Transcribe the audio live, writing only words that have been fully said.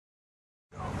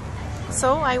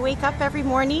So I wake up every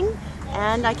morning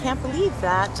and I can't believe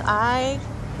that I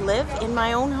live in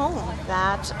my own home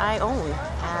that I own,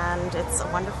 and it's a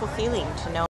wonderful feeling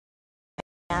to know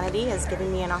humanity has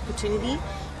given me an opportunity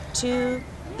to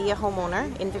be a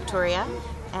homeowner in Victoria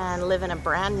and live in a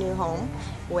brand new home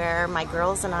where my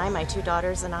girls and I, my two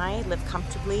daughters and I, live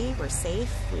comfortably. We're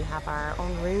safe. We have our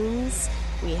own rooms.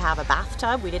 We have a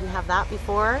bathtub. We didn't have that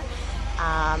before.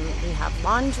 We have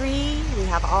laundry. We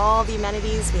have all the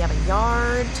amenities. We have a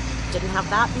yard. Didn't have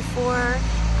that before.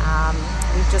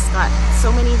 We've just got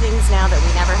so many things now that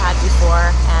we never had before,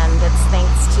 and it's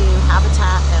thanks to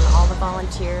Habitat and all the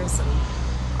volunteers and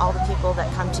all the people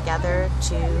that come together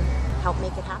to help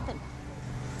make it happen.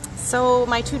 So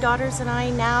my two daughters and I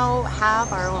now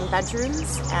have our own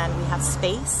bedrooms and we have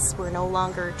space. We're no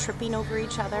longer tripping over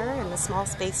each other in the small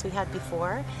space we had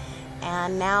before.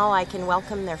 And now I can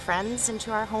welcome their friends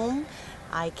into our home.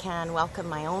 I can welcome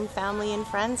my own family and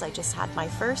friends. I just had my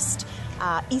first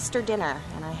Easter dinner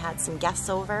and I had some guests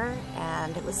over,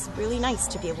 and it was really nice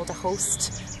to be able to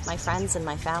host my friends and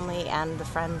my family and the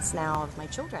friends now of my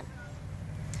children.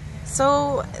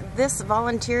 So this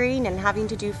volunteering and having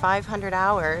to do 500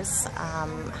 hours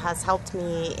has helped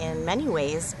me in many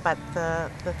ways, but the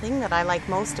thing that I like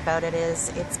most about it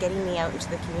is it's getting me out into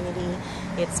the community.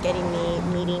 It's getting me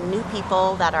meeting new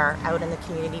people that are out in the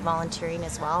community volunteering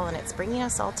as well, and it's bringing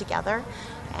us all together.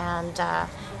 And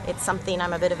it's something,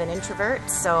 I'm a bit of an introvert,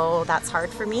 so that's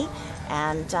hard for me,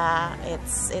 and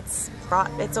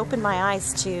it's opened my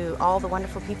eyes to all the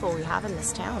wonderful people we have in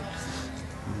this town.